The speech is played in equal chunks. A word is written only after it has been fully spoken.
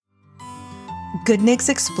Goodnix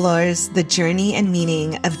explores the journey and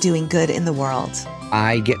meaning of doing good in the world.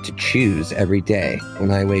 I get to choose every day when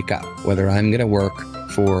I wake up whether I'm going to work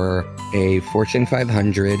for a Fortune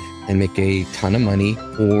 500 and make a ton of money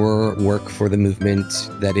or work for the movement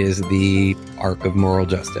that is the arc of moral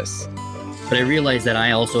justice. But I realized that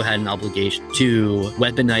I also had an obligation to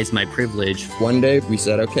weaponize my privilege. One day we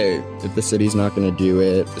said, okay, if the city's not going to do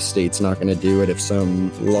it, the state's not going to do it, if some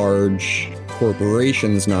large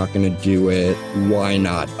corporation's not going to do it, why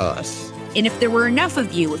not us? And if there were enough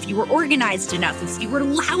of you, if you were organized enough, if you were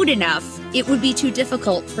loud enough, it would be too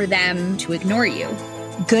difficult for them to ignore you.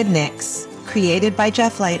 Goodnix, created by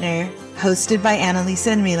Jeff Leitner, hosted by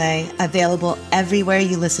Annalisa and Relay, available everywhere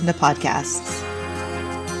you listen to podcasts.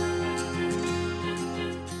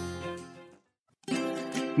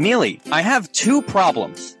 Mealy, I have two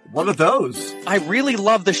problems. What are those? I really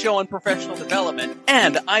love the show on professional development,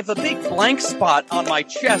 and I have a big blank spot on my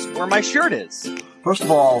chest where my shirt is. First of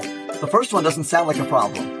all, the first one doesn't sound like a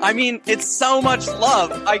problem. I mean, it's so much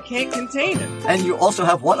love, I can't contain it. And you also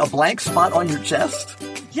have what, a blank spot on your chest?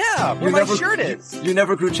 Yeah, where my shirt is. You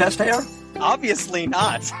never grew chest hair? Obviously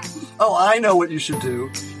not. Oh, I know what you should do.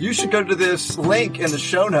 You should go to this link in the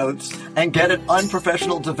show notes and get an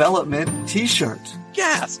unprofessional development t-shirt.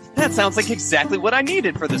 Gasp! That sounds like exactly what I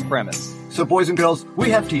needed for this premise. So boys and girls, we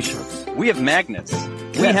have t-shirts. We have magnets.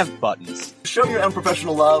 We have buttons. Show your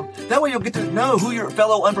unprofessional love. That way you'll get to know who your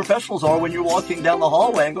fellow unprofessionals are when you're walking down the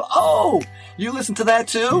hallway and go, oh, you listen to that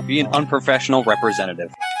too? Be an unprofessional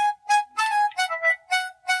representative.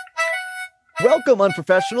 Welcome,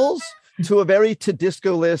 unprofessionals, to a very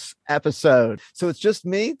to-disco-less episode. So it's just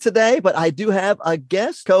me today, but I do have a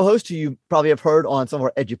guest co-host who you probably have heard on some of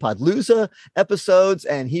our EduPodLoza episodes,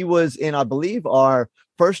 and he was in, I believe, our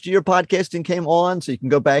first year podcasting came on, so you can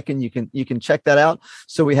go back and you can check that out.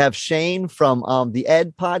 So we have Shane from the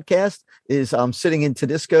Ed podcast is sitting in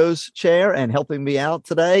Tedisco's chair and helping me out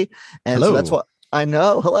today. And hello. So that's what I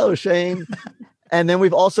know. Hello, Shane. And then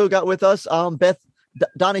we've also got with us Beth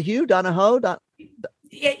Donahoe.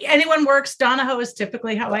 Anyone works. Donahoe is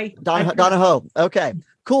typically how I Donahoe. Okay,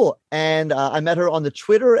 cool. And I met her on the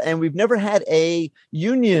Twitter, and we've never had a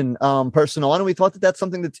union person on. And we thought that that's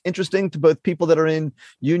something that's interesting to both people that are in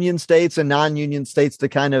union states and non-union states to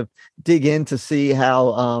kind of dig in to see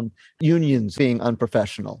how unions being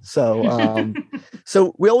unprofessional. So,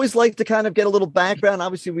 so we always like to kind of get a little background.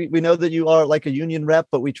 Obviously, we know that you are like a union rep,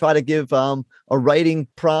 but we try to give a writing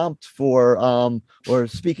prompt for or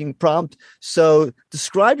speaking prompt. So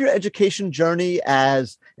describe your education journey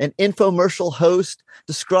as an infomercial host,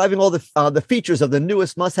 describing all the features of the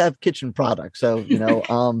newest must-have kitchen product. So,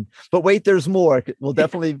 but wait, there's more. We'll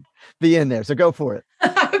definitely be in there. So go for it.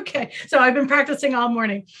 Okay. So I've been practicing all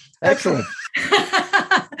morning. Excellent.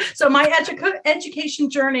 So my education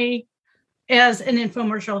journey as an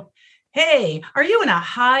infomercial. Hey, are you in a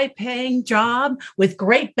high-paying job with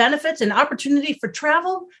great benefits and opportunity for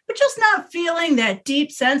travel, but just not feeling that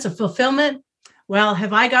deep sense of fulfillment? Well,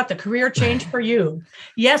 have I got the career change for you?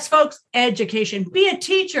 Yes, folks, education. Be a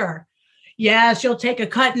teacher. Yes, you'll take a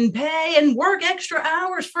cut in pay and work extra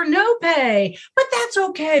hours for no pay, but that's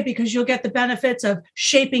okay because you'll get the benefits of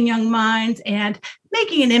shaping young minds and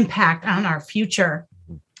making an impact on our future.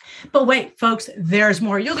 But wait, folks, there's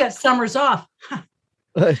more. You'll get summers off.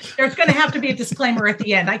 There's going to have to be a disclaimer at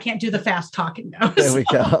the end. I can't do the fast talking though. There we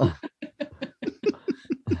go.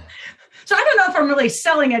 So I don't know if I'm really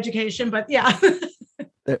selling education, but yeah.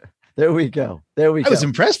 There we go. There we go. I was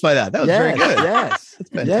impressed by that. That was very good. Yes. That's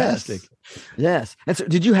fantastic. Yes. And so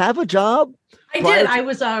did you have a job? I did. I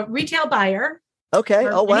was a retail buyer. Okay.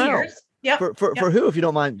 Oh, wow. Years. Yep. For who, if you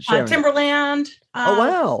don't mind sharing? Timberland. Oh,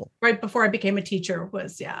 wow. Right before I became a teacher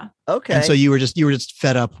was, yeah. Okay. And so you were just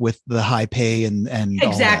fed up with the high pay and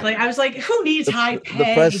exactly. I was like, who needs high pay?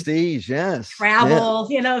 The prestige, yes. Travel,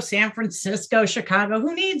 San Francisco, Chicago,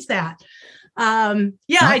 who needs that? Not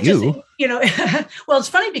I just, you. Well, it's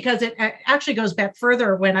funny because it actually goes back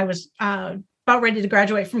further. When I was about ready to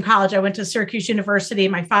graduate from college, I went to Syracuse University.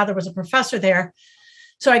 My father was a professor there.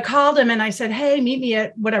 So I called him and I said, hey, meet me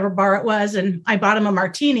at whatever bar it was. And I bought him a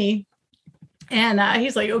martini. And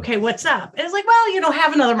he's like, okay, what's up? And I was like, well,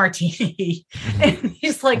 have another martini. And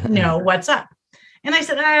he's like, no, what's up? And I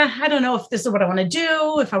said, I don't know if this is what I want to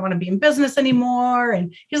do, if I want to be in business anymore.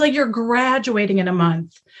 And he's like, you're graduating in a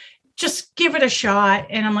month. Just give it a shot.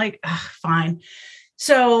 And I'm like, fine.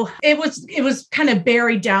 So it was kind of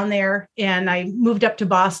buried down there. And I moved up to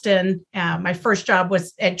Boston. My first job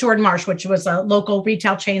was at Jordan Marsh, which was a local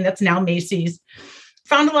retail chain that's now Macy's.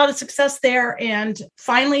 Found a lot of success there. And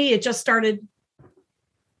finally, it just started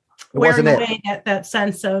wearing away that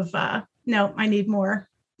sense of, no, I need more.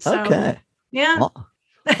 So, okay. Yeah. Aw-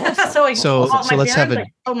 So I So- called so my let's have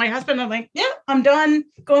parents, I told my husband, I'm like, yeah, I'm done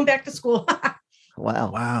going back to school.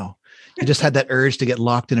 Wow. Wow. You just had that urge to get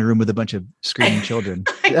locked in a room with a bunch of screaming children.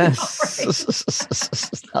 Yes.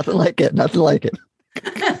 Nothing like it. Nothing like it.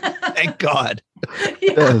 Thank God.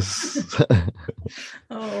 Yes.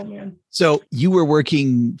 Oh man. So you were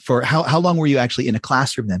working for how long were you actually in a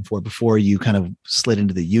classroom then for before you kind of slid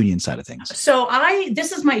into the union side of things? So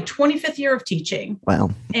this is my 25th year of teaching.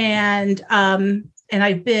 Wow. And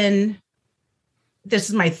this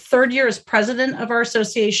is my third year as president of our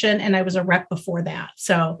association, and I was a rep before that.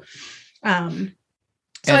 So I've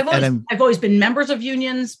always been members of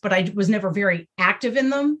unions, but I was never very active in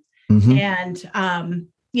them. Mhm. And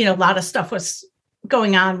a lot of stuff was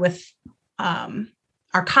going on with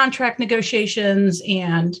our contract negotiations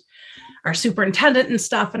and our superintendent and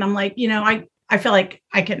stuff. And I'm like, I feel like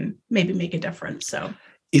I can maybe make a difference. So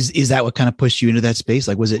Is that what kind of pushed you into that space?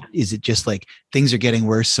 Like, is it just like things are getting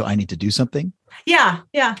worse, so I need to do something? Yeah.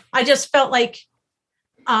 I just felt like,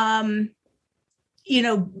 I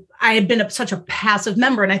had been such a passive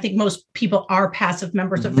member, and I think most people are passive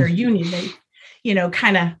members of their union. They,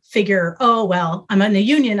 kind of figure, oh, well, I'm in a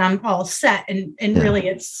union, I'm all set. And really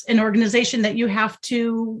it's an organization that you have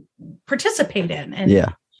to participate in.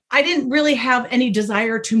 And I didn't really have any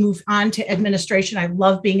desire to move on to administration. I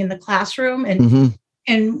love being in the classroom, and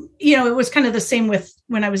it was kind of the same with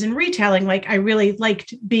when I was in retailing. Like, I really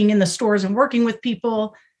liked being in the stores and working with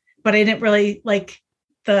people, but I didn't really like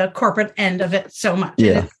the corporate end of it so much.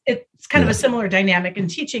 Yeah. And it's kind of a similar dynamic in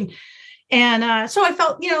teaching. And so I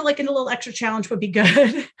felt, like a little extra challenge would be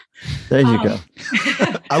good. There you go.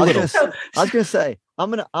 A little. I was going to say,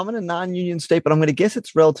 I'm in a non-union state, but I'm going to guess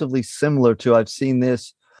it's relatively similar to, I've seen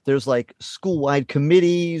this. There's like school-wide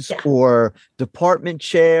committees or department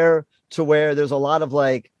chair, to where there's a lot of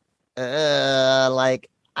like I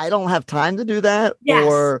don't have time to do that. Yes.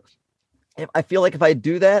 Or if I feel like if I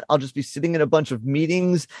do that, I'll just be sitting in a bunch of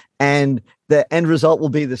meetings and the end result will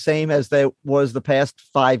be the same as they was the past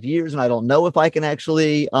 5 years. And I don't know if I can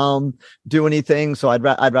actually do anything. So I'd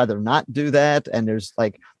rather not do that. And there's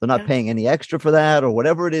like, they're not paying any extra for that or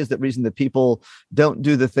whatever it is, that reason that people don't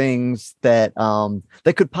do the things that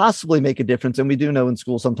that could possibly make a difference. And we do know in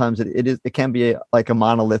school sometimes it can be like a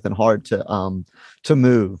monolith and hard to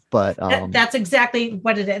move. But that's exactly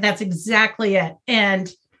what it is. That's exactly it. And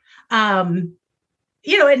and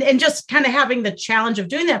just kind of having the challenge of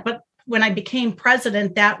doing that. But when I became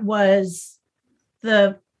president, that was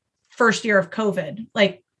the first year of COVID.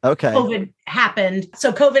 Like, COVID happened.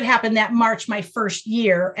 So COVID happened that March, my first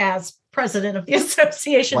year as president of the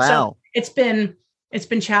association. Wow. So it's been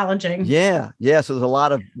challenging. Yeah. So there's a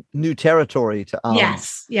lot of new territory to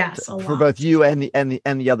yes, for both you and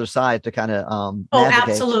the other side to kind of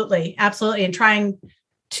navigate. Absolutely, and trying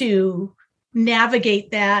to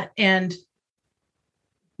navigate that, and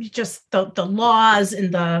just the laws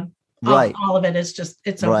and the all of it is just,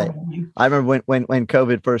 it's overwhelming. I remember when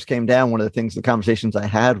COVID first came down, one of the things, the conversations I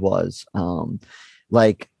had was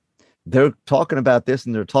like, they're talking about this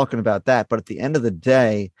and they're talking about that, but at the end of the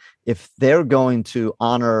day, if they're going to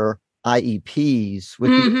honor IEPs with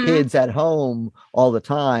the kids at home all the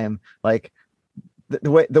time, like the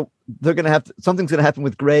way they're going to have something's going to happen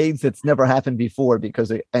with grades that's never happened before, because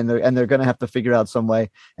they're going to have to figure out some way.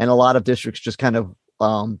 And a lot of districts just kind of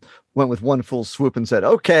went with one full swoop and said,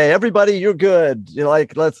 okay, everybody, you're good.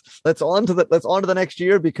 Like, let's on to the next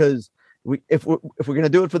year, because if we're going to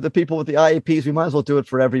do it for the people with the IEPs, we might as well do it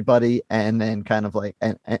for everybody, and then kind of like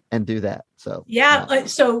and do that. So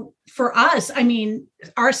so for us, I mean,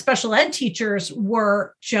 our special ed teachers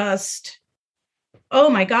were just, oh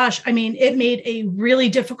my gosh, I mean, it made a really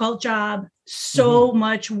difficult job so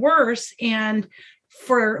much worse. And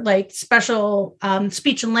for like special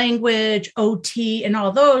speech and language, OT, and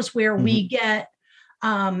all those, where we get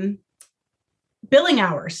billing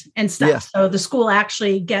hours and stuff. Yes. So the school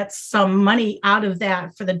actually gets some money out of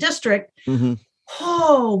that for the district.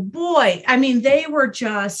 Oh boy. I mean, they were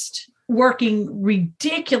just working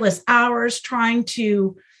ridiculous hours trying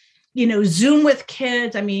to, Zoom with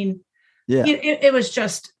kids. I mean, it was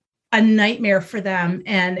just a nightmare for them.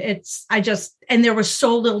 And and there was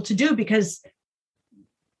so little to do, because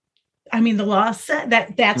I mean, the law said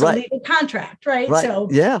that's a legal contract, right? So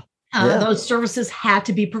those services had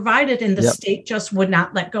to be provided, and the state just would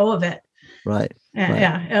not let go of it. Right.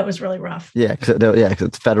 Yeah, it was really rough. Yeah, because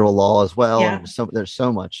it's federal law as well. Yeah. And there's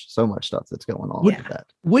so much stuff that's going on with that.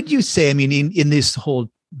 Would you say, I mean, in this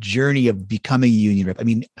whole journey of becoming a union rep, I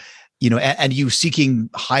mean, and you seeking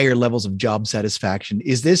higher levels of job satisfaction,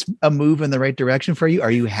 is this a move in the right direction for you?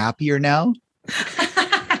 Are you happier now?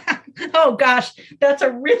 Oh gosh, that's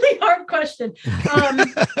a really hard question.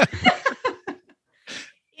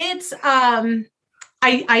 It's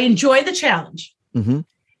I enjoy the challenge. Mm-hmm.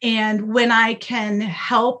 And when I can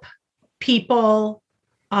help people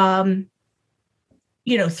through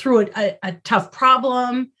a tough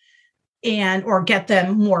problem or get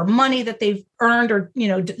them more money that they've earned or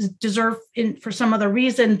deserve for some other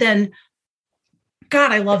reason, then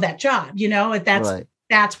God, I love that job.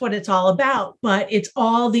 That's what it's all about. But it's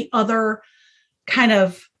all the other kind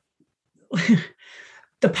of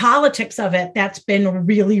the politics of it that's been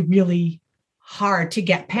really, really hard to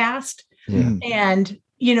get past. Yeah. And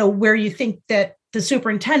where you think that the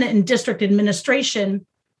superintendent and district administration,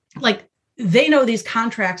 like, they know these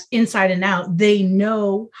contracts inside and out. They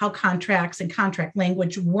know how contracts and contract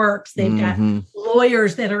language works. They've got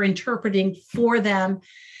lawyers that are interpreting for them.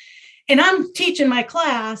 And I'm teaching my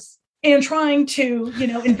class and trying to,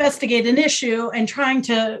 investigate an issue and trying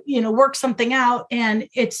to, work something out. And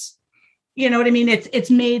it's, you know what I mean? It's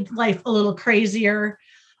made life a little crazier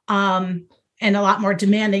and a lot more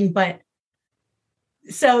demanding. But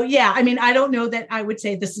so, yeah, I mean, I don't know that I would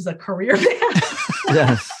say this is a career path.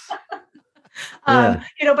 Yes.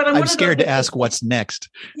 But I'm scared to ask what's next.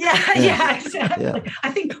 Yeah, exactly. Yeah. I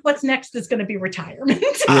think what's next is going to be retirement.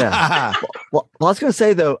 Yeah. Well, I was going to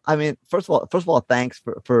say though, I mean, first of all, thanks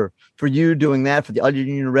for you doing that, for the other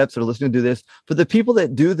union reps that are listening to this, for the people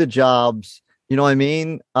that do the jobs, you know what I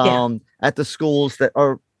mean? At the schools that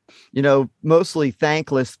are, mostly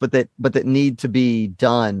thankless, but that need to be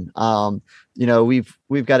done.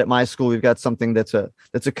 We've got at my school, we've got something that's a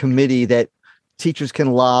committee that teachers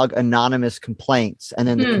can log anonymous complaints, and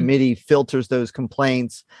then the committee filters those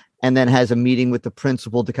complaints and then has a meeting with the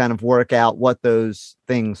principal to kind of work out what those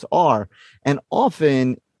things are. And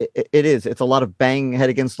often it's a lot of banging head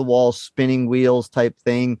against the wall, spinning wheels type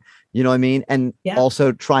thing, you know what I mean? And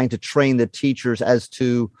also trying to train the teachers as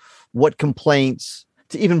to what complaints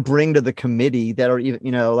to even bring to the committee that are even,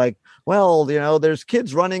 there's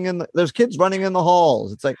kids running in the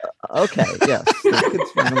halls. It's like, okay, yes, there's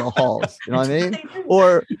kids running in the halls. You know what I mean?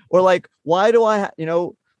 Or like, why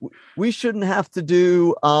do we shouldn't have to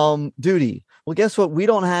do duty? Well, guess what? We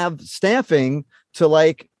don't have staffing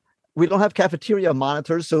we don't have cafeteria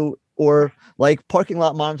monitors, or like parking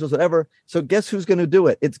lot monitors, whatever. So guess who's going to do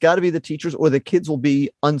it? It's got to be the teachers, or the kids will be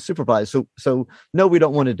unsupervised. So no, we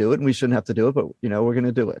don't want to do it, and we shouldn't have to do it, but we're going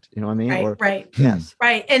to do it. You know what I mean? Right. Yes.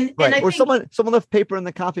 Right. And I or think someone left paper in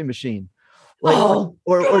the coffee machine, or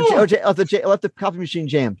left the coffee machine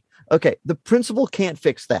jammed. Okay, the principal can't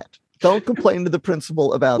fix that. Don't complain to the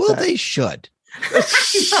principal about that. Well, they should.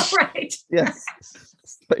 Right. Yes.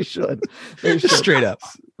 They should. Straight up.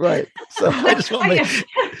 Right. So I just want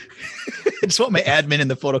my admin in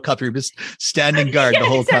the photocopier just standing guard the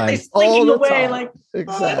whole time. All the way, time.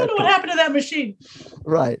 Exactly. I don't know what happened to that machine.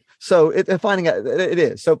 Right. So finding out it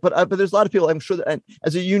is. So, but there's a lot of people. I'm sure that, and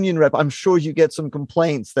as a union rep, I'm sure you get some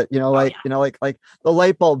complaints that like the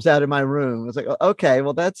light bulb's out in my room. It's like, okay,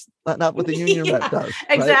 well, that's not what the union rep does. Right?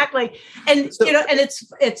 Exactly. And and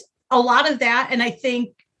it's a lot of that. And I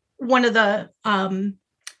think one of the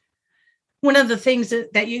things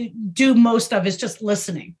that you do most of is just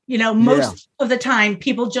listening. Most of the time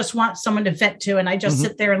people just want someone to vent to, and I just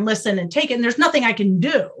sit there and listen and take it. And there's nothing I can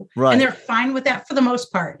do. Right. And they're fine with that for the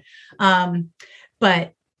most part.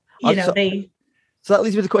 But so that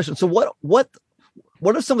leads me to the question. So what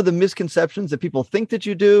are some of the misconceptions that people think that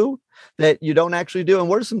you do that you don't actually do? And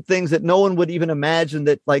what are some things that no one would even imagine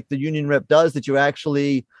that like the union rep does that you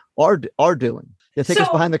actually are doing? Yeah, take us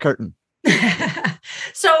behind the curtain.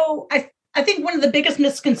 So I think one of the biggest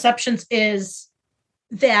misconceptions is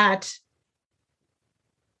that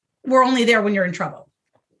we're only there when you're in trouble.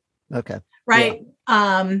 Okay. Right.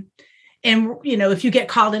 Yeah. And if you get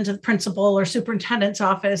called into the principal or superintendent's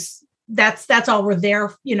office, that's all we're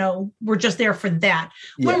there. We're just there for that.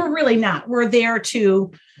 Yeah. When we're really not. We're there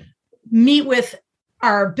to meet with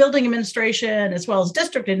our building administration as well as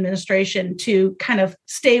district administration to kind of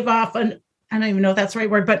stave off I don't even know if that's the right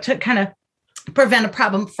word, but to kind of prevent a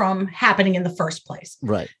problem from happening in the first place.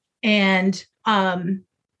 Right. And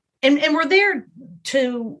we're there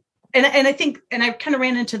to, and I think, and I kind of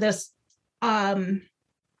ran into this earlier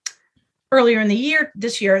in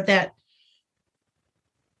this year, that,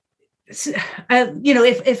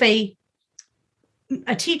 if a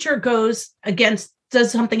teacher does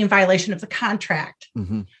something in violation of the contract,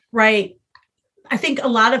 right? I think a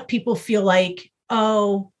lot of people feel like,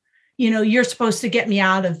 you're supposed to get me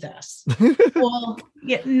out of this. Well,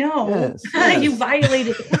 no, yes. You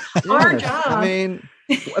violated our job. I mean,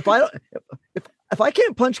 if if I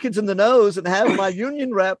can't punch kids in the nose and have my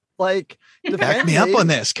union rep like back me up on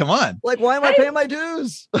this, come on. Like, why am I paying my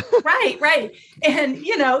dues? Right. And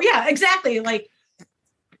yeah, exactly. Like,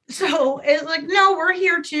 so it's like, no, we're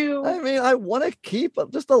here to. I mean, I want to keep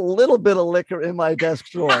just a little bit of liquor in my desk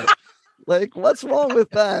drawer. Like, what's wrong with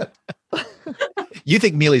that? You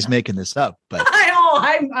think Mealy's making this up, but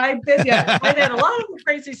I've been, I've had a lot of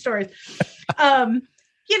crazy stories.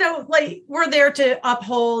 Like, we're there to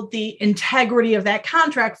uphold the integrity of that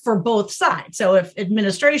contract for both sides. So if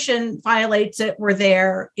administration violates it, we're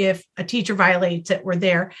there. If a teacher violates it, we're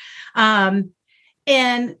there. And,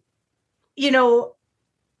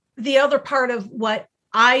 the other part of what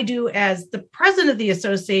I do as the president of the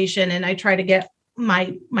association, and I try to get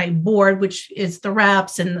my board, which is the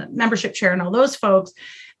reps and the membership chair and all those folks,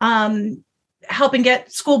 helping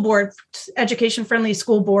get school board, education-friendly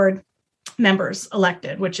school board members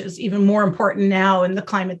elected, which is even more important now in the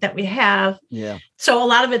climate that we have. Yeah. So a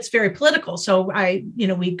lot of it's very political. So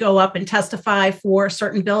we go up and testify for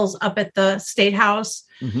certain bills up at the State House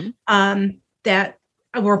that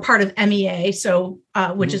we're part of MEA, so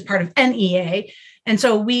which is part of NEA. And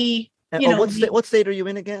so what state are you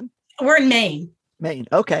in again? We're in Maine. Maine.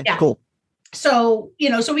 Okay, yeah. Cool. So,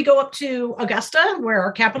 so we go up to Augusta, where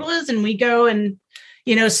our capital is, and we go and,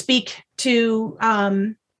 speak to,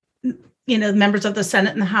 members of the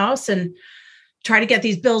Senate and the House and try to get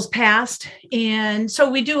these bills passed. And so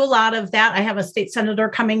we do a lot of that. I have a state senator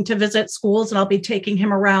coming to visit schools, and I'll be taking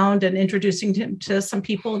him around and introducing him to some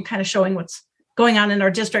people and kind of showing what's going on in our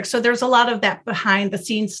district. So there's a lot of that behind the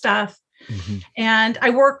scenes stuff. And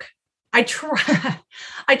I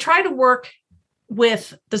try to work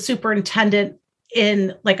with the superintendent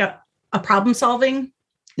in like a problem solving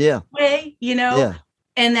way,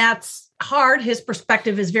 and that's hard. His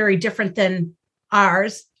perspective is very different than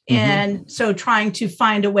ours. And so trying to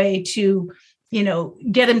find a way to,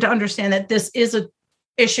 get him to understand that this is an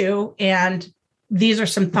issue. And these are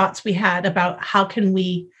some thoughts we had about how can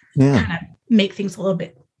we kind of make things a little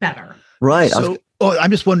bit better. Right. So,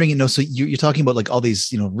 I'm just wondering, so you're talking about like all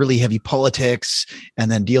these, really heavy politics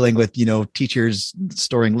and then dealing with, teachers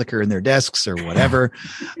storing liquor in their desks or whatever.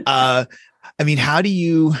 I mean,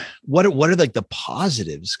 what are like the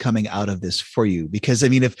positives coming out of this for you? Because I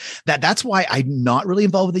mean, if that's why I'm not really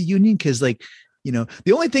involved with the union. Cause like,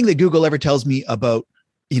 the only thing that Google ever tells me about,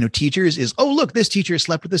 teachers is, oh, look, this teacher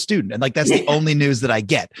slept with a student. And like, that's the only news that I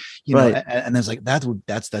get, and it's like,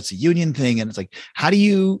 that's a union thing. And it's like, how do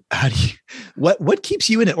you, what keeps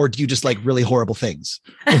you in it? Or do you just like really horrible things?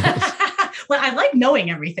 Well, I like knowing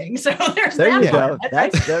everything. So there you go. There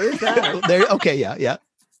is that. Okay. Yeah.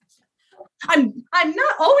 I'm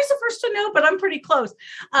not always the first to know, but I'm pretty close.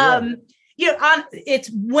 It's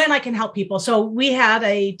when I can help people. So we had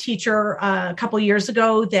a teacher a couple of years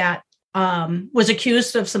ago that was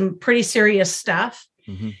accused of some pretty serious stuff.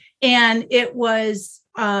 And it was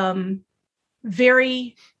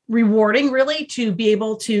very rewarding, really, to be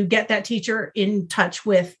able to get that teacher in touch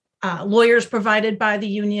with lawyers provided by the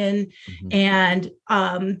union. And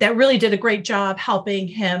that really did a great job helping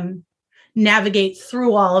him navigate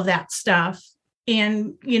through all of that stuff.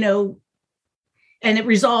 And, and it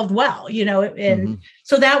resolved well, and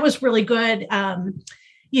so that was really good.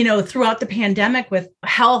 Throughout the pandemic with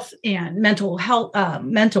health and mental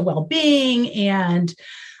well-being. And,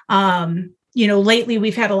 lately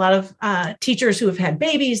we've had a lot of teachers who have had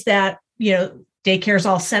babies that, daycare's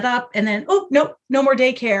all set up and then, oh, no more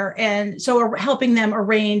daycare. And so we're helping them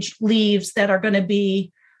arrange leaves that are going to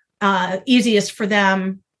be easiest for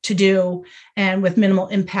them to do and with minimal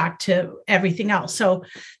impact to everything else. So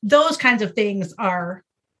those kinds of things are,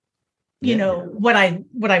 what I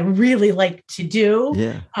really like to do.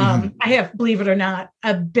 Yeah. I have, believe it or not,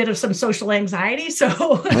 a bit of some social anxiety.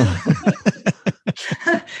 So,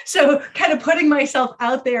 so kind of putting myself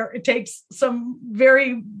out there, it takes some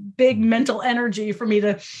very big mental energy for me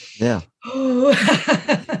to. Yeah.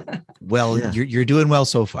 Well, you're doing well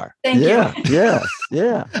so far. Thank you.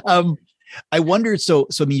 Yeah. I wondered, so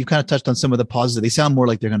I mean, you kind of touched on some of the positives. They sound more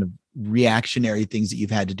like they're kind of reactionary things that you've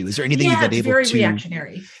had to do. Is there anything you've been able very to?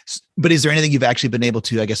 Reactionary. But is there anything you've actually been able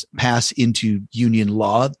to, I guess, pass into union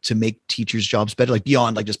law to make teachers' jobs better, like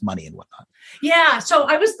beyond like just money and whatnot? Yeah. So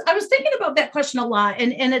I was thinking about that question a lot,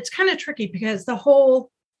 and it's kind of tricky because the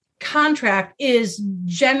whole contract is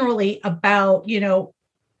generally about,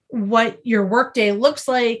 what your workday looks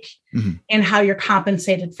like and how you're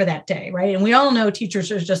compensated for that day. Right. And we all know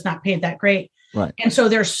teachers are just not paid that great. Right. And so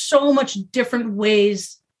there's so much different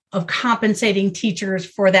ways of compensating teachers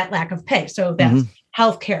for that lack of pay. So that's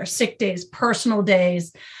healthcare, sick days, personal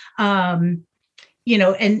days, and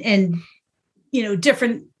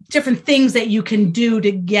different different things that you can do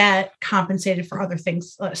to get compensated for other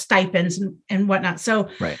things, stipends and whatnot. So,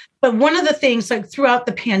 right. But one of the things, like throughout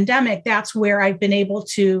the pandemic, that's where I've been able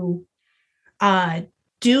to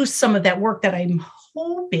do some of that work that I'm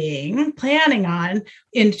planning on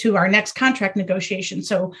into our next contract negotiation.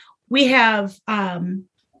 So we have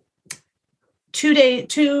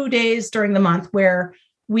 2 days during the month where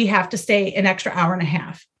we have to stay an extra hour and a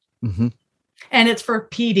half. Mm-hmm. And it's for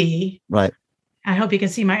PD. Right. I hope you can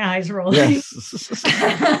see my eyes rolling. Yes.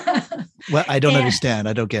 Well, I don't understand.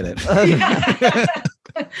 I don't get it.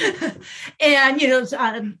 And,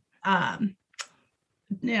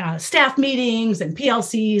 staff meetings and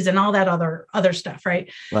PLCs and all that other stuff.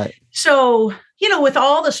 Right. Right. So, with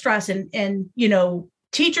all the stress and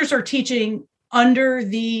teachers are teaching under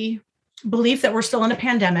the belief that we're still in a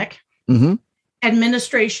pandemic. Mm-hmm.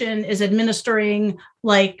 Administration is administering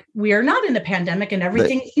like we are not in a pandemic and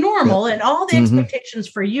everything's normal, and all the expectations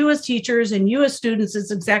for you as teachers and you as students is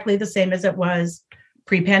exactly the same as it was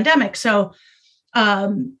pre-pandemic. So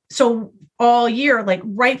all year, like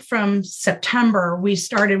right from September, we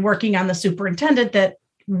started working on the superintendent that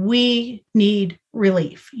we need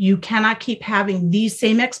relief. You cannot keep having these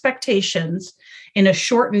same expectations in a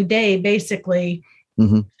shortened day, basically,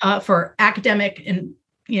 for academic and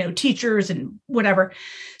teachers and whatever.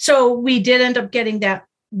 So we did end up getting that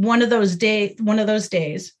one of those days.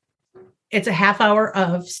 It's a half hour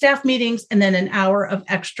of staff meetings and then an hour of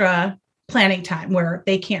extra planning time where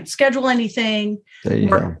they can't schedule anything.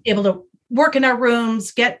 We're able to work in our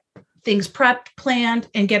rooms, get things prepped, planned,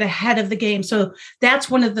 and get ahead of the game. So that's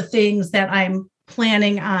one of the things that I'm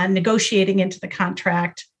planning on negotiating into the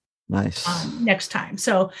contract. Nice. Next time.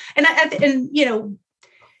 So,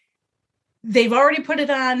 they've already put it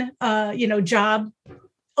on, job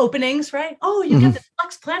openings, right? Oh, you get the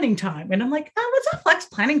flex planning time. And I'm like, what's that flex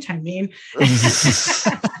planning time mean? That's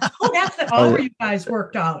all you guys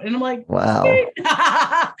worked out. And I'm like, wow.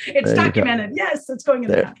 It's documented. Yes, it's going in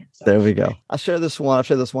the document. So. There we go. I share this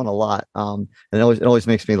one a lot. And it always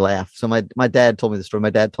makes me laugh. So my dad told me the story. My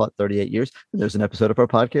dad taught 38 years. And there's an episode of our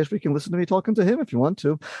podcast where you can listen to me talking to him if you want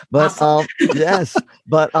to. But awesome. yes.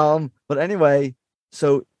 But anyway,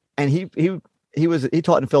 so and he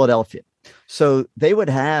taught in Philadelphia. So they would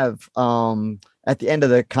have at the end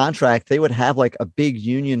of the contract, they would have like a big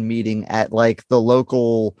union meeting at like the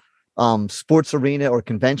local sports arena or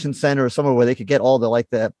convention center or somewhere where they could get all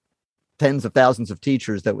the tens of thousands of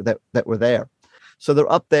teachers that were there. So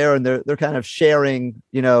they're up there and they're kind of sharing,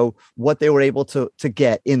 what they were able to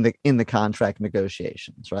get in the contract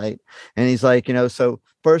negotiations, right? And he's like, so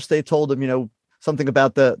first they told him, something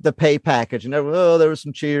about the pay package, and there was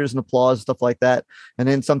some cheers and applause, stuff like that. And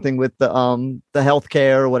then something with the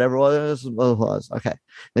healthcare or whatever it was. Okay.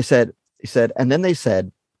 He said, and then they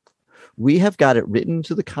said, we have got it written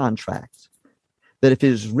into the contract that if it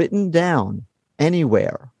is written down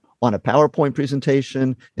anywhere on a PowerPoint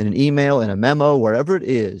presentation, in an email, in a memo, wherever it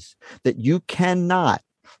is, that you cannot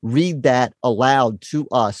read that aloud to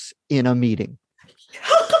us in a meeting.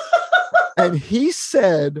 And he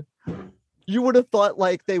said, you would have thought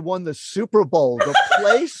like they won the Super Bowl. The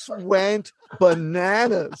place went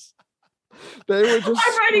bananas. They were just.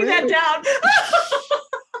 I'm writing that down.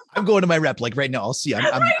 I'm going to my rep like right now. I'll see. I'm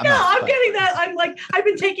getting that. I'm like, I've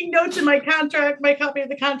been taking notes in my contract, my copy of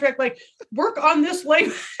the contract. Like, work on this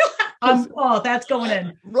language. That's going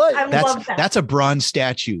in. Right. I love that. That's a bronze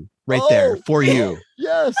statue right there for you.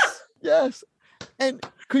 Yes. And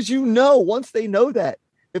because once they know that.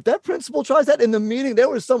 If that principal tries that in the meeting, there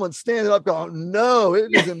was someone standing up going, no,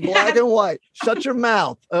 it is in black and white. Shut your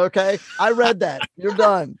mouth. Okay. I read that. You're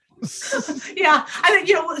done. Yeah. I think,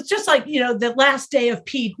 it's just like, the last day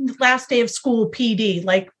of school PD.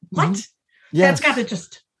 Like, what? Mm-hmm. Yes. That's got to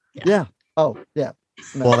just. Yeah. Oh, yeah.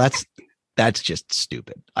 No. Well, that's just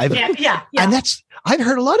stupid. Yeah. And I've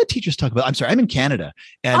heard a lot of teachers talk about, I'm sorry, I'm in Canada.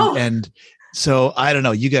 And so I don't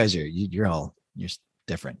know, you guys you're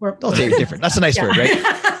different. Don't say you're different. That's a nice word, right?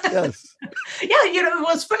 Yes. Yeah. It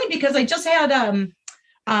was funny because I just had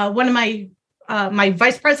one of my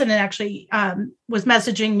vice president actually was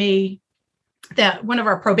messaging me that one of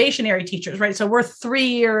our probationary teachers, right? So we're 3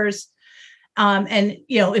 years. And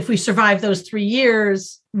if we survive those 3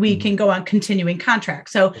 years, we can go on continuing contract.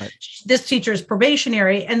 So this teacher is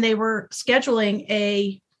probationary and they were scheduling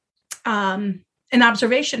an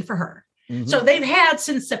observation for her. Mm-hmm. So they've had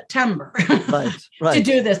since September to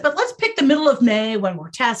do this. But let's pick the middle of May when we're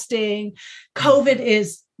testing. COVID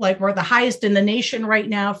is like we're the highest in the nation right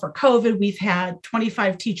now for COVID. We've had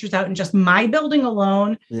 25 teachers out in just my building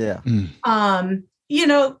alone. Yeah.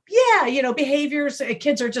 Behaviors.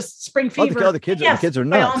 Kids are just spring fever. The kids are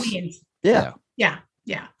nuts. By all means. Yeah.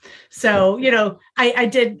 Yeah. So, you know, I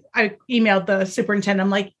emailed the superintendent. I'm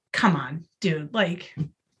like, come on, dude, like,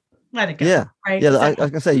 let it go. Yeah. Right. Yeah. So, I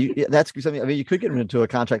was gonna say that's something. I mean, you could get into a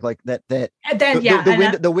contract like that. And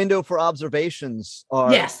then, The window for observations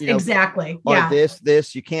are exactly. Are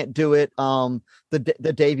this you can't do it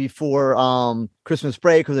the day before Christmas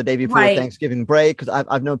break or the day before Thanksgiving break, because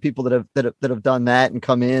I've known people that have done that and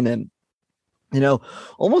come in and, you know,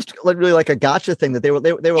 almost like really like a gotcha thing, that they were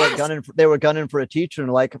like gunning for a teacher,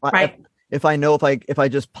 and like if I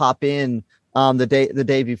just pop in the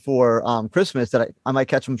day before Christmas, that I might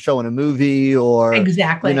catch them showing a movie or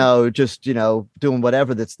exactly, you know, just, you know, doing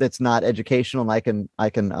whatever that's not educational, and I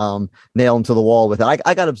can nail them to the wall with it.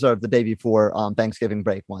 I got observed the day before Thanksgiving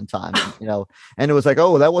break one time, you know, and it was like,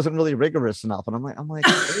 oh, that wasn't really rigorous enough, and I'm like,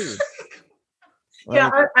 dude. Yeah,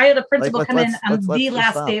 I had a principal come in on the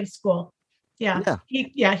last day of school. Yeah.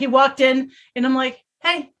 He walked in and I'm like,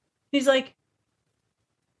 hey, he's like,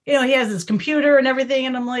 you know, he has his computer and everything.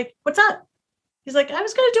 And I'm like, what's up? He's like, I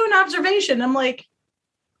was going to do an observation. I'm like,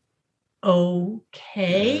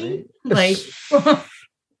 okay. Like,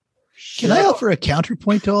 can I offer a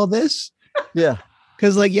counterpoint to all this? Yeah.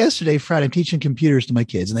 Because like yesterday, Friday, I'm teaching computers to my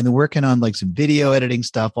kids, and they've been working on like some video editing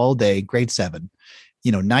stuff all day, grade 7.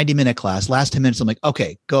 You know, 90-minute class, last 10 minutes. I'm like,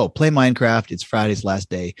 okay, go play Minecraft. It's Friday's last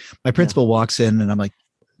day. My principal walks in and I'm like,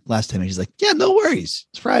 last 10 minutes. He's like, yeah, no worries.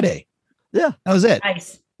 It's Friday. Yeah. That was it.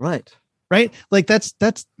 Nice. Right. Like that's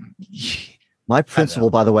my principal,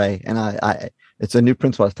 by the way. And I it's a new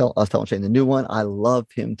principal. I was telling Shane, the new one, I love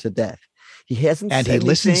him to death. He hasn't and said he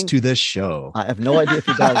listens anything. to this show. I have no idea if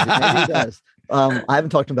he does. Maybe he does. I haven't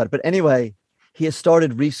talked to him about it, but anyway, he has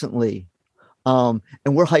started recently. And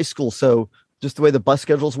we're high school. So just the way the bus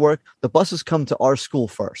schedules work, the buses come to our school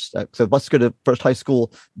first. So buses go to first high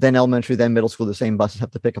school, then elementary, then middle school. The same buses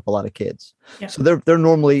have to pick up a lot of kids. Yeah. So they're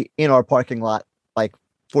normally in our parking lot like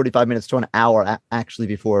 45 minutes to an hour actually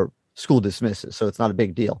before school dismisses. So it's not a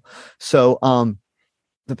big deal. So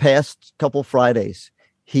the past couple Fridays,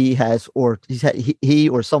 he or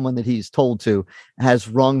someone that he's told to has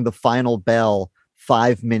rung the final bell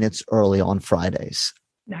 5 minutes early on Fridays.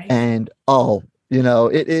 Nice. And you know,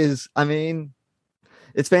 it is, I mean,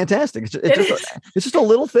 it's fantastic. It's just a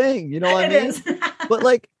little thing, you know what I mean? But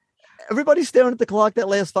like, everybody's staring at the clock that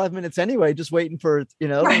last 5 minutes anyway, just waiting for, you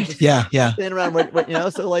know, yeah. Standing around, you know,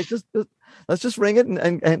 so like, just let's just ring it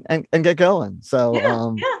and get going. So,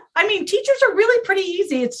 I mean, teachers are really pretty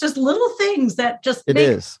easy. It's just little things that just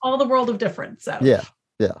make all the world of difference. So, yeah.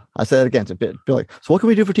 I said it again to Bill, like, so what can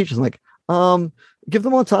we do for teachers? I'm like, give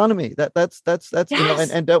them autonomy. That's yes. You know,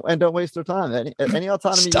 and don't waste their time. Any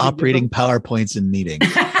autonomy. Stop reading PowerPoints in meetings.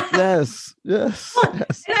 Yes. And I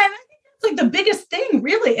think that's like the biggest thing,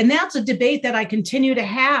 really. And that's a debate that I continue to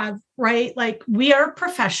have, right? Like, we are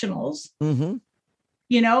professionals. Mm-hmm.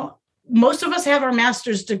 You know, most of us have our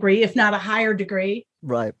master's degree, if not a higher degree.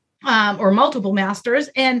 Right. Or multiple masters.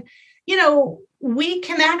 And, you know, we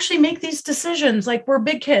can actually make these decisions. Like, we're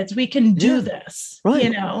big kids. We can do this, right. You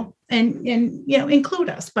know, and, you know, include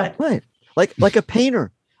us, but right. Like a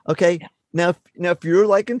painter. Okay. Yeah. Now, if you're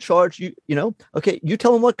like in charge, you know, okay, you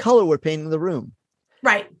tell them what color we're painting the room.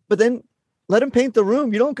 Right. But then let them paint the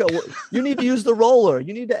room. You don't go, you need to use the roller.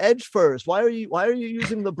 You need to edge first. Why are you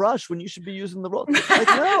using the brush when you should be using the roller? Like,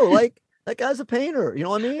 no, like that guy's a painter. You know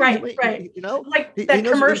what I mean? Right. You know, like that he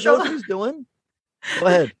knows, commercial. He knows what he's doing. Go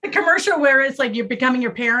ahead. The commercial where it's like you're becoming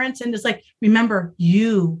your parents, and it's like, remember,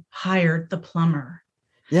 you hired the plumber.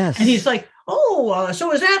 Yes. And he's like,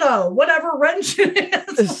 so is that a whatever wrench it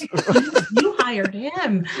is? You hired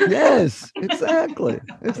him. Yes, exactly.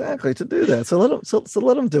 To do that. So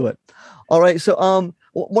let him do it. All right. So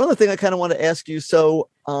one other thing I kind of want to ask you. So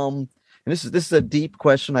and this is a deep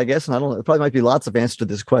question, I guess, and I don't know, there probably might be lots of answers to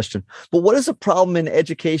this question. But what is a problem in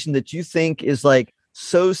education that you think is like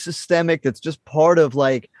so systemic, that's just part of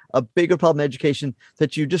like a bigger problem in education,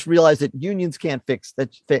 that you just realize that unions can't fix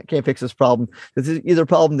this problem? This is either a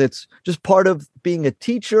problem that's just part of being a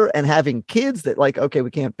teacher and having kids that like, okay,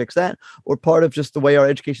 we can't fix that, or part of just the way our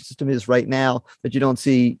education system is right now, that you don't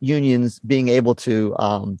see unions being able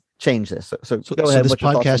to change this. So go ahead. This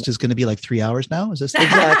podcast is going to be like 3 hours now. Is this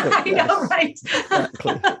exactly? I know, right?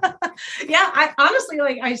 Exactly. Yeah. I honestly,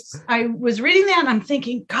 like, I was reading that and I'm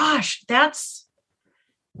thinking, gosh, that's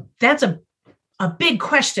a big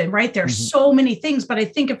question, right? There's so many things, but I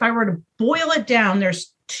think if I were to boil it down,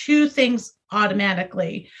 there's two things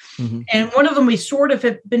automatically. Mm-hmm. And one of them we sort of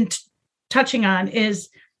have been touching on is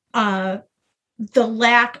the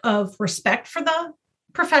lack of respect for the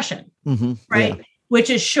profession, right? Yeah. Which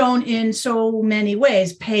is shown in so many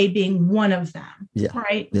ways, pay being one of them,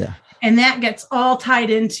 right? Yeah. And that gets all tied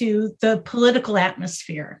into the political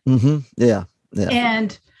atmosphere. Yeah.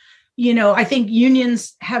 And, I think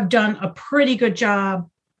unions have done a pretty good job,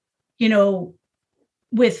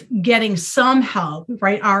 with getting some help,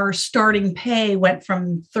 right? Our starting pay went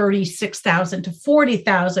from $36,000 to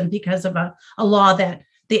 $40,000 because of a law that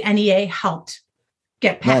the NEA helped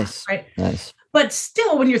get passed, right? Nice. But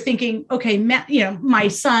still, when you're thinking, okay, my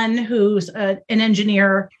son, who's an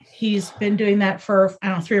engineer, he's been doing that for,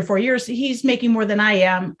 3 or 4 years. He's making more than I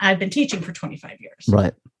am. I've been teaching for 25 years.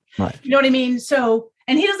 Right. You know what I mean? So,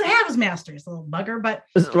 and he doesn't have his master's, little bugger, but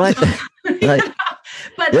right. Right.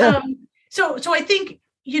 But yeah. So I think,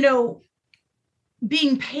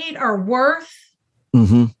 being paid our worth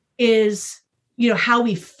is, how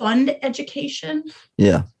we fund education.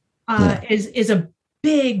 Yeah. Is a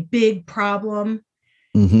big problem,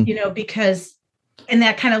 because, and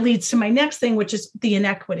that kind of leads to my next thing, which is the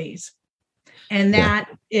inequities. And that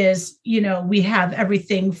is, we have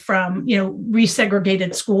everything from,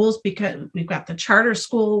 resegregated schools, because we've got the charter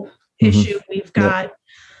school issue. We've got,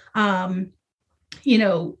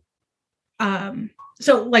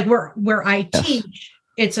 so like where I teach,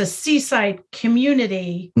 it's a seaside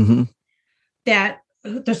community that,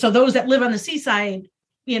 so those that live on the seaside,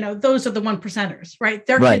 those are the 1%ers, right?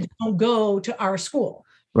 Their kids don't go to our school.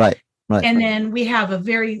 Right. And then we have a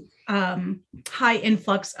very high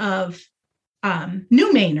influx of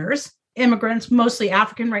new Mainers, immigrants, mostly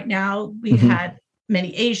African right now. We've had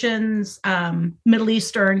many Asians, Middle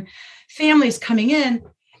Eastern families coming in,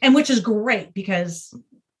 and which is great because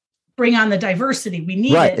bring on the diversity we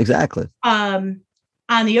need. Right, exactly. On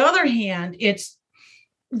the other hand,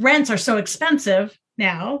 rents are so expensive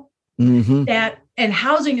now that, and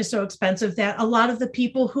housing is so expensive that a lot of the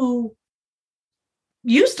people who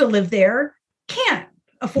used to live there can't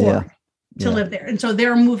afford to live there. And so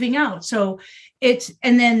they're moving out. So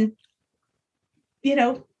and then,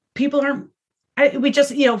 people aren't, we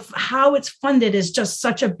just, how it's funded is just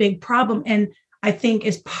such a big problem. And I think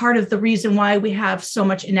is part of the reason why we have so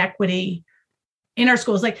much inequity in our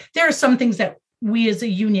schools. Like there are some things that we as a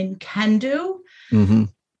union can do,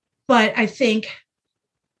 but I think,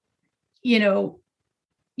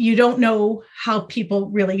 you don't know how people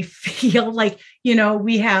really feel. Like,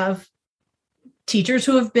 we have teachers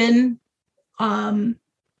who have been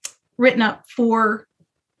written up for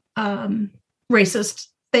racist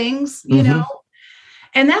things,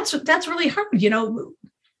 and that's really hard.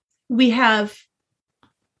 We have,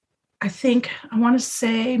 I think, I want to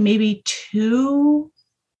say maybe 2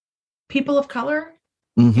 people of color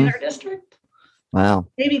in our district. Wow.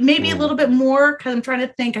 Maybe a little bit more, because I'm trying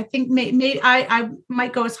to think. I think maybe I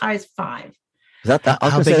might go as high as 5. Is that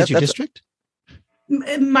how big is your district?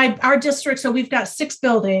 Our district. So we've got 6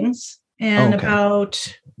 buildings and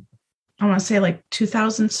about, I want to say like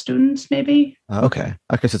 2,000 students, maybe. Okay.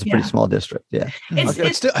 Okay. So it's a pretty small district. Yeah.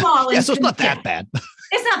 It's small. Yeah. So it's not that bad.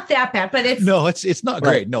 It's not that bad, but it's it's not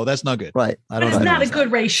great. No, that's not good. Right. But it's not a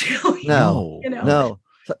good ratio. No. No.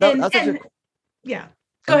 So yeah.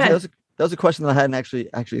 Go ahead. That was a question that I hadn't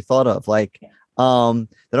actually thought of, like,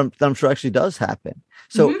 that I'm sure actually does happen.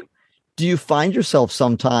 So do you find yourself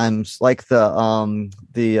sometimes like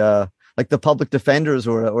the public defenders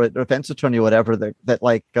or defense attorney or whatever that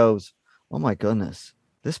like goes, oh my goodness,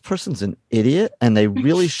 this person's an idiot and they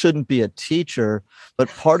really shouldn't be a teacher, but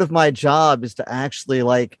part of my job is to actually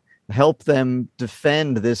like help them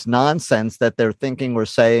defend this nonsense that they're thinking or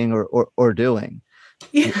saying or doing?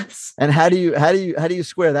 Yes. And how do you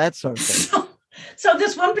square that sort of thing? So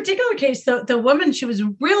this one particular case, the woman, she was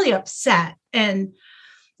really upset, and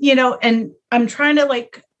and I'm trying to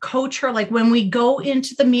like coach her, like when we go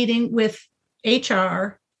into the meeting with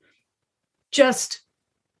HR, just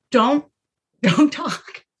don't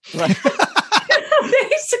talk. Right.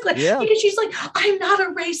 Basically, because she's like, I'm not a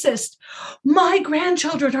racist. My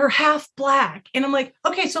grandchildren are half Black. And I'm like,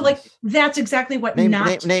 okay, so like, that's exactly what name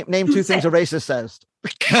 2 things a racist says.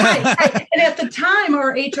 Right. And at the time,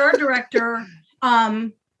 our HR director,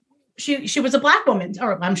 she was a Black woman,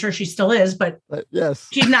 or I'm sure she still is, but yes,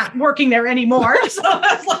 she's not working there anymore. So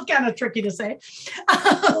that's like kind of tricky to say.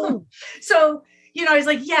 So, I was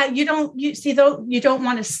like, yeah, you don't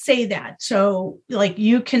want to say that. So like,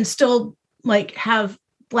 you can still like have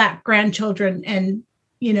Black grandchildren and,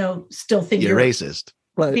 still think you're racist.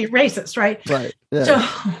 Right. Be racist. Right. Right. Yeah.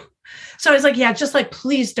 So I was like, yeah, just like,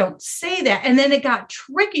 please don't say that. And then it got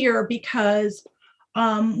trickier because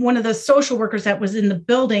one of the social workers that was in the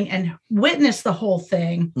building and witnessed the whole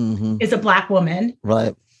thing is a Black woman.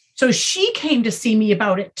 Right. So she came to see me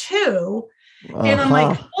about it too. And I'm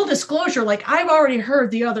like, full disclosure, like I've already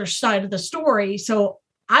heard the other side of the story. So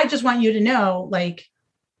I just want you to know, like,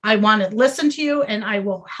 I want to listen to you and I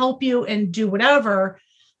will help you and do whatever,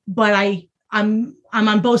 but I'm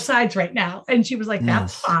on both sides right now. And she was like,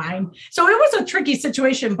 that's fine. So it was a tricky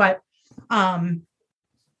situation, but,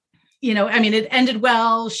 you know, I mean, it ended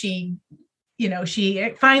well. She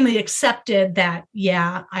finally accepted that,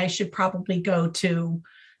 yeah, I should probably go to,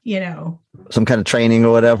 you know, some kind of training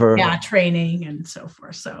or whatever. Yeah, training and so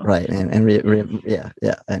forth. So right. Yeah.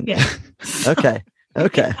 Okay.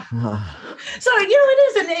 Okay. So, you know, it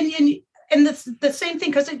is. And the same thing,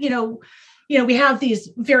 because, you know, we have these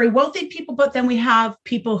very wealthy people, but then we have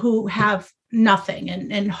people who have nothing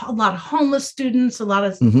and a lot of homeless students, a lot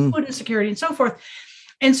of food insecurity and so forth.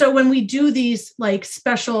 And so when we do these like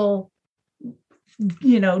special,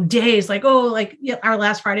 you know, days, like, our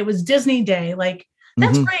last Friday was Disney Day, like,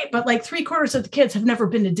 that's great. But like 3/4 of the kids have never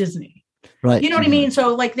been to Disney. Right. You know what I mean?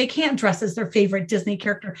 So like they can't dress as their favorite Disney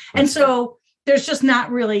character. Right. And so there's just not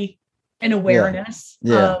really an awareness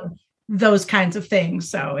of those kinds of things.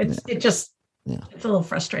 So it's it's a little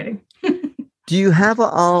frustrating. Do you have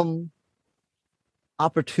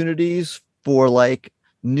opportunities for like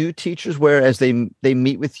new teachers where as they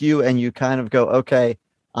meet with you and you kind of go, okay,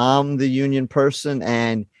 I'm the union person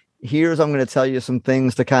and I'm going to tell you some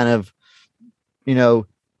things to kind of, you know,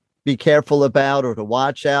 be careful about or to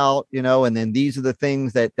watch out, you know, and then these are the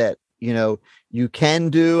things that, you know, you can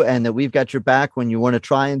do and that we've got your back when you want to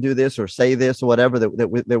try and do this or say this or whatever,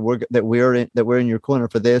 that we're in your corner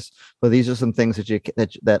for this. But these are some things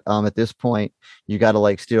that at this point you got to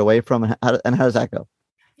like steer away from. And how does that go?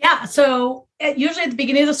 Yeah. So usually at the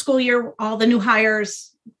beginning of the school year, all the new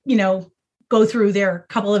hires, you know, go through their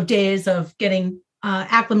couple of days of getting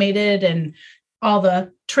acclimated and all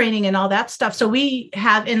the training and all that stuff. So we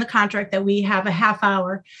have in the contract that we have a half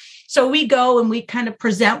hour. So we go and we kind of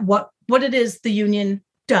present what it is the union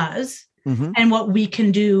does and what we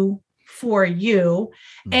can do for you.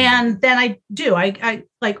 And then I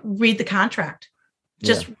like read the contract,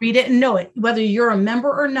 just read it and know it. Whether you're a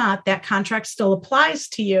member or not, that contract still applies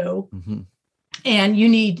to you. And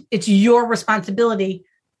it's your responsibility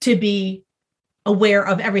to be aware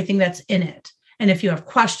of everything that's in it. And if you have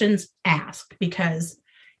questions, ask, because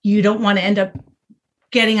you don't want to end up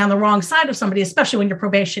getting on the wrong side of somebody, especially when you're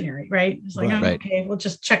probationary, right? It's like, okay, we'll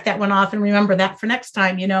just check that one off and remember that for next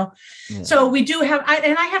time, you know? Yeah. So we do have,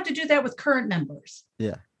 and I have to do that with current members.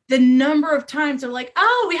 Yeah. The number of times they're like,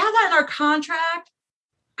 oh, we have that in our contract.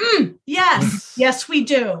 Yes, we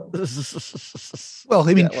do. Well,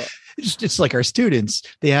 I mean, it's like our students,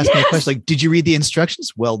 they ask me a question like, did you read the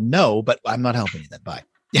instructions? Well, no, but I'm not helping you then. Bye.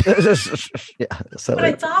 So, but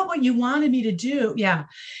I thought what you wanted me to do. Yeah.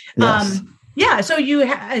 Yes. So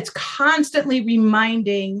it's constantly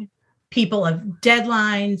reminding people of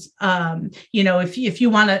deadlines. You know, if you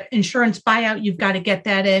want an insurance buyout, you've got to get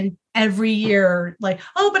that in every year. Like,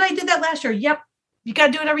 oh, but I did that last year. Yep. You got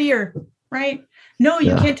to do it every year. Right. No,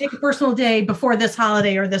 you can't take a personal day before this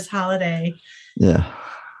holiday or this holiday. Yeah.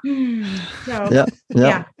 So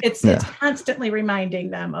it's constantly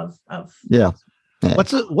reminding them of.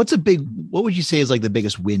 What would you say is like the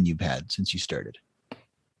biggest win you've had since you started?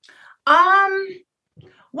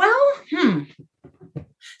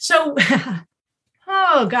 So,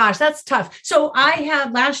 oh gosh, that's tough. So I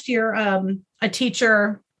had last year, a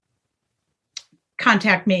teacher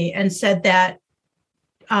contact me and said that,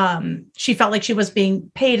 she felt like she was being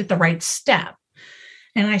paid at the right step.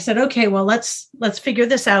 And I said, okay, well, let's figure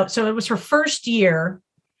this out. So it was her first year,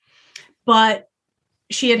 but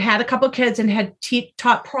she had a couple of kids and had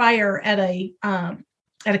taught prior at a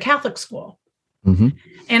Catholic school.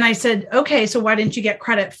 And I said, okay, so why didn't you get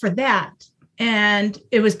credit for that? And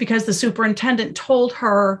it was because the superintendent told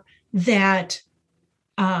her that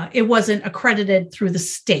it wasn't accredited through the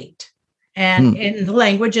state. And in the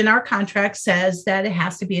language in our contract says that it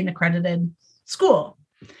has to be an accredited school.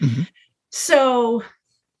 So,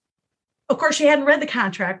 of course, she hadn't read the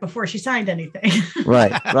contract before she signed anything.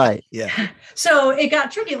 Right. Yeah. So it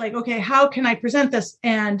got tricky. Like, okay, how can I present this?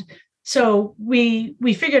 And so we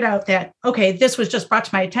figured out that, okay, this was just brought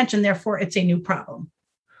to my attention. Therefore, it's a new problem.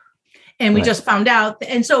 And we just found out.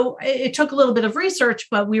 And so it took a little bit of research,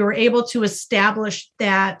 but we were able to establish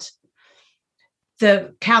that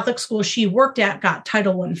the Catholic school she worked at got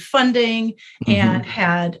Title I funding and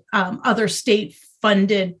had other state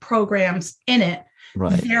funded programs in it.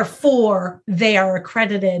 Right. Therefore, they are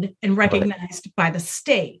accredited and recognized by the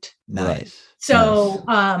state. Nice. So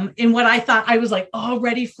in what I thought, I was like all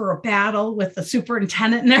ready for a battle with the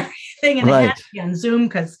superintendent and everything. And I had to be on Zoom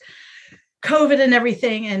because COVID and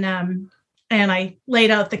everything. And I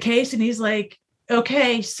laid out the case and he's like,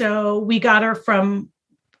 okay, so we got her from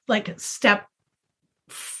like step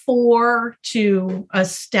 4 to a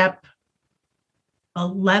step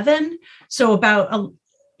 11. So about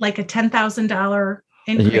like a $10,000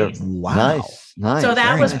 increase. Wow. Nice. So that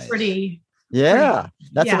Very was nice. pretty. Yeah.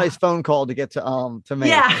 That's yeah. a nice phone call to get to make.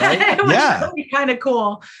 Yeah. Right? It was Yeah. really kind of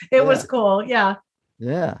cool. It was cool. Yeah.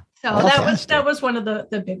 Yeah. So Fantastic. that was one of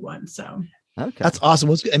the big ones. So Okay. That's awesome.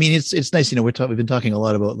 I mean, it's nice. We've been talking a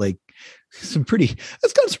lot about like let's go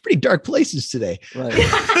to some pretty dark places today. Right.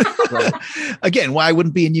 Right. Again, why I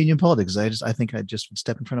wouldn't be in union politics? I think I'd just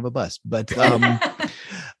step in front of a bus. But but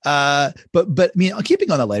I mean,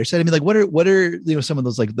 keeping on the lighter side, I mean, like what are some of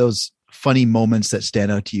those funny moments that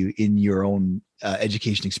stand out to you in your own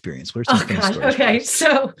education experience? What are some funny stories? Okay.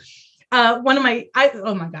 So oh my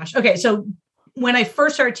gosh. Okay. So when I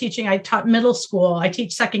first started teaching, I taught middle school. I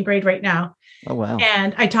teach second grade right now. Oh, wow.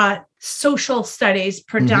 And I taught social studies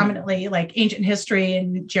predominantly, like ancient history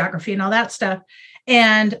and geography and all that stuff.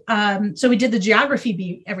 And so we did the geography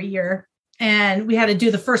bee every year, and we had to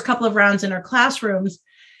do the first couple of rounds in our classrooms.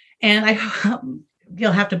 And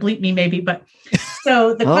you'll have to bleep me maybe, but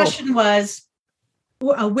so the question was,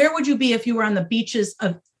 where would you be if you were on the beaches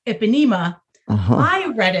of Ipanema? Uh-huh. I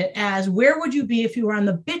read it as, where would you be if you were on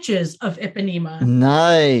the bitches of Ipanema?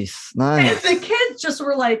 Nice. And the kids just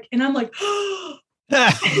were like, and I'm like,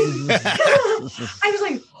 I was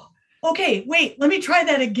like, okay, wait, let me try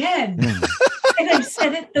that again. And I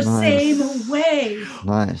said it the same way.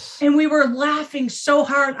 Nice. And we were laughing so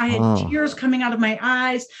hard. I had tears coming out of my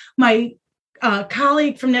eyes. My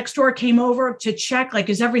colleague from next door came over to check, like,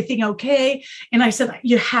 is everything okay? And I said,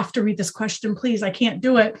 you have to read this question, please. I can't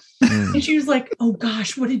do it. And she was like, oh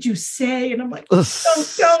gosh, what did you say? And I'm like,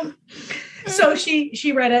 don't. So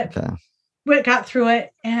she read it. Okay. Got through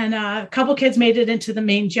it, and a couple kids made it into the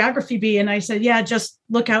main geography bee. And I said, yeah, just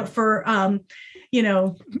look out for,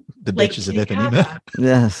 the bitches of Ipanema.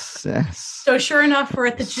 Yes. So sure enough, we're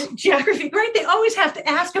at the geography. Right. They always have to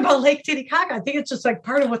ask about Lake Titicaca. I think it's just like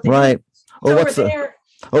part of what they do. Or So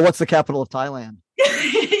what's the capital of Thailand?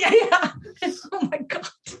 yeah. Oh my God.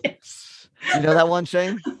 Yes. You know that one,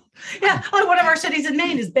 Shane? Yeah. Like one of our cities in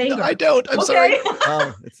Maine is Bangor. No, I don't. I'm sorry.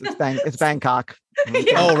 Oh, it's Bangkok.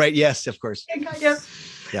 Yeah. Oh, right. Yes, of course. Yeah.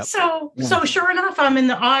 Yep. So sure enough, I'm in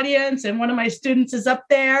the audience, and one of my students is up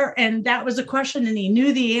there, and that was a question, and he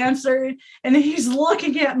knew the answer, and he's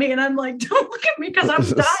looking at me, and I'm like, don't look at me because I'm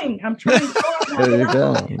dying. I'm trying to. There you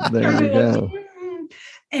go. There you go.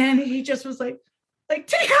 And he just was like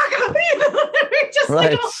Titicaca. Just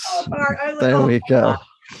like all fell apart. I was like, there we go.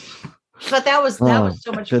 But that was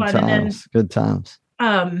so much fun. And then good times.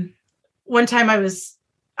 One time I was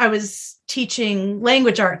teaching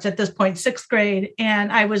language arts at this point, 6th grade,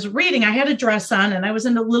 and I was reading. I had a dress on, and I was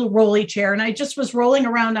in a little rolly chair, and I just was rolling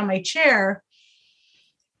around on my chair,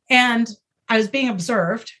 and I was being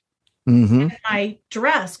observed. Mm-hmm. And my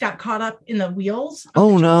dress got caught up in the wheels.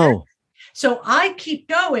 Oh no. So I keep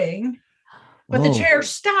going, but the chair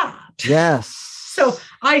stopped. Yes. So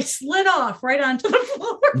I slid off right onto the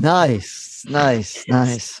floor. Nice.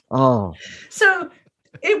 Oh. So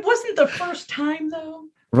it wasn't the first time, though.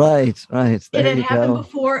 Right. It had happened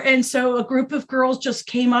before. And so a group of girls just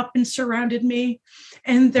came up and surrounded me,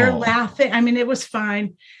 and they're laughing. I mean, it was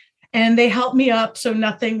fine. And they helped me up. So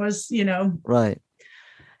nothing was, Right.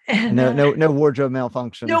 And no wardrobe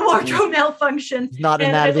malfunction. No wardrobe malfunction. It's not an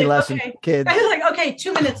anatomy lesson, kids. I was like, okay,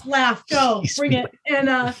 2 minutes, laugh, go, bring it.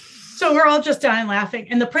 And so we're all just dying laughing.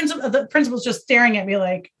 And the principal's just staring at me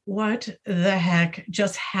like, what the heck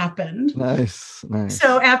just happened? Nice.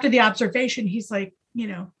 So after the observation, he's like,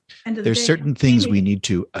 end of the There's day, certain things we need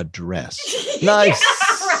to address. Nice.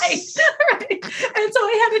 Yeah, right. And so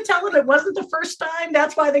I had to tell him it wasn't the first time.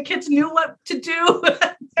 That's why the kids knew what to do.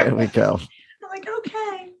 There we go. I'm like,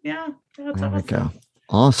 okay, yeah, that's there awesome. we go.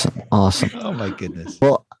 Awesome. Oh my goodness.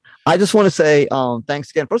 Well, I just want to say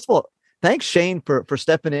thanks again. First of all, thanks Shane for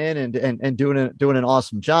stepping in and doing an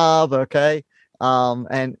awesome job. Okay.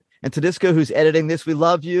 And to Disco, who's editing this, we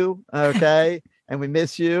love you. Okay. And we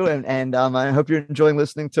miss you. And I hope you're enjoying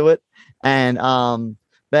listening to it. And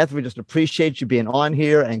Beth, we just appreciate you being on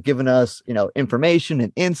here and giving us, information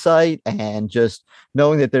and insight, and just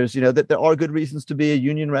knowing that there's, that there are good reasons to be a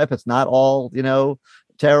union rep. It's not all,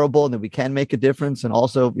 terrible, and that we can make a difference. And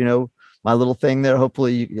also, my little thing there,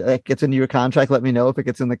 hopefully it gets into your contract. Let me know if it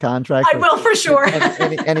gets in the contract. I will for sure.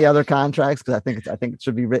 any other contracts, because I think it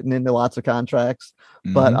should be written into lots of contracts.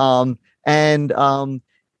 Mm-hmm. But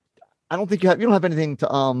I don't think you don't have anything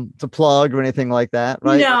to plug or anything like that,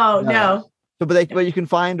 right? No. So, but you can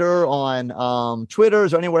find her on Twitter.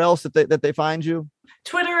 Is there anywhere else that they find you?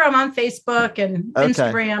 Twitter. I'm on Facebook and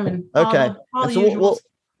Instagram and all the so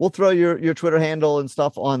we'll throw your Twitter handle and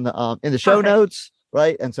stuff on the in the show notes.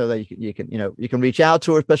 right? And so that you can reach out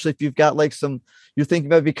to her, especially if you've got like you're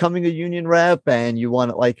thinking about becoming a union rep and you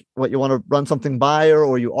want to run something by her,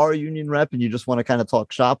 or you are a union rep and you just want to kind of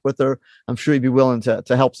talk shop with her. I'm sure you'd be willing to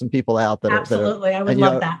help some people out. Absolutely. I would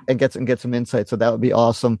love that. And get some insight. So that would be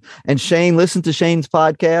awesome. And Shane, listen to Shane's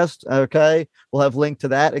podcast. Okay. We'll have link to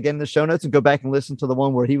that again in the show notes, and go back and listen to the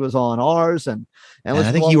one where he was on ours. And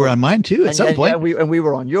I think you were on mine too at some point. Yeah, we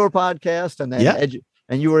were on your podcast, and then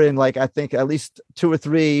and you were in like, I think at least 2 or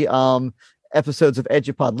 3 episodes of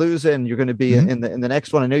Edupod Loser, and you're going to be in the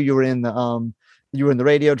next one. I know you were in the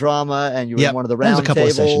radio drama, and you were in one of the round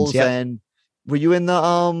tables. And were you in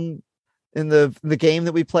the game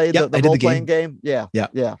that we played, the role playing game? Yeah.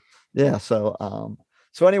 So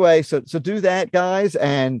anyway, so do that, guys,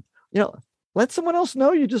 and let someone else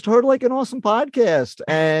know you just heard like an awesome podcast,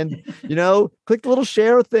 and click the little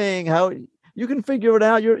share thing. How you can figure it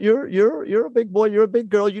out. You're a big boy. You're a big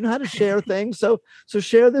girl. You know how to share things. So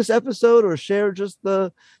share this episode, or share just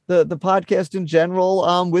the podcast in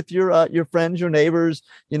general with your friends, your neighbors.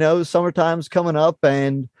 Summertime's coming up,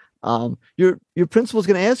 and your principal's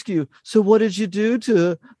going to ask you, so what did you do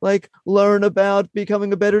to like learn about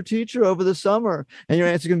becoming a better teacher over the summer? And your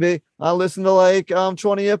answer can be, I listened to like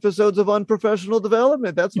 20 episodes of Unprofessional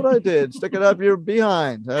Development. That's what I did. Stick it up your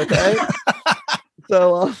behind. Okay.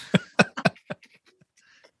 So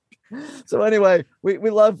anyway, we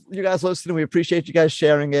love you guys listening. We appreciate you guys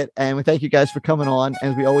sharing it, and we thank you guys for coming on.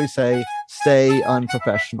 As we always say, stay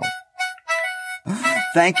unprofessional.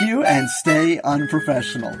 Thank you, and stay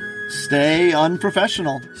unprofessional. Stay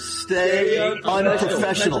unprofessional. Stay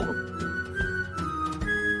unprofessional.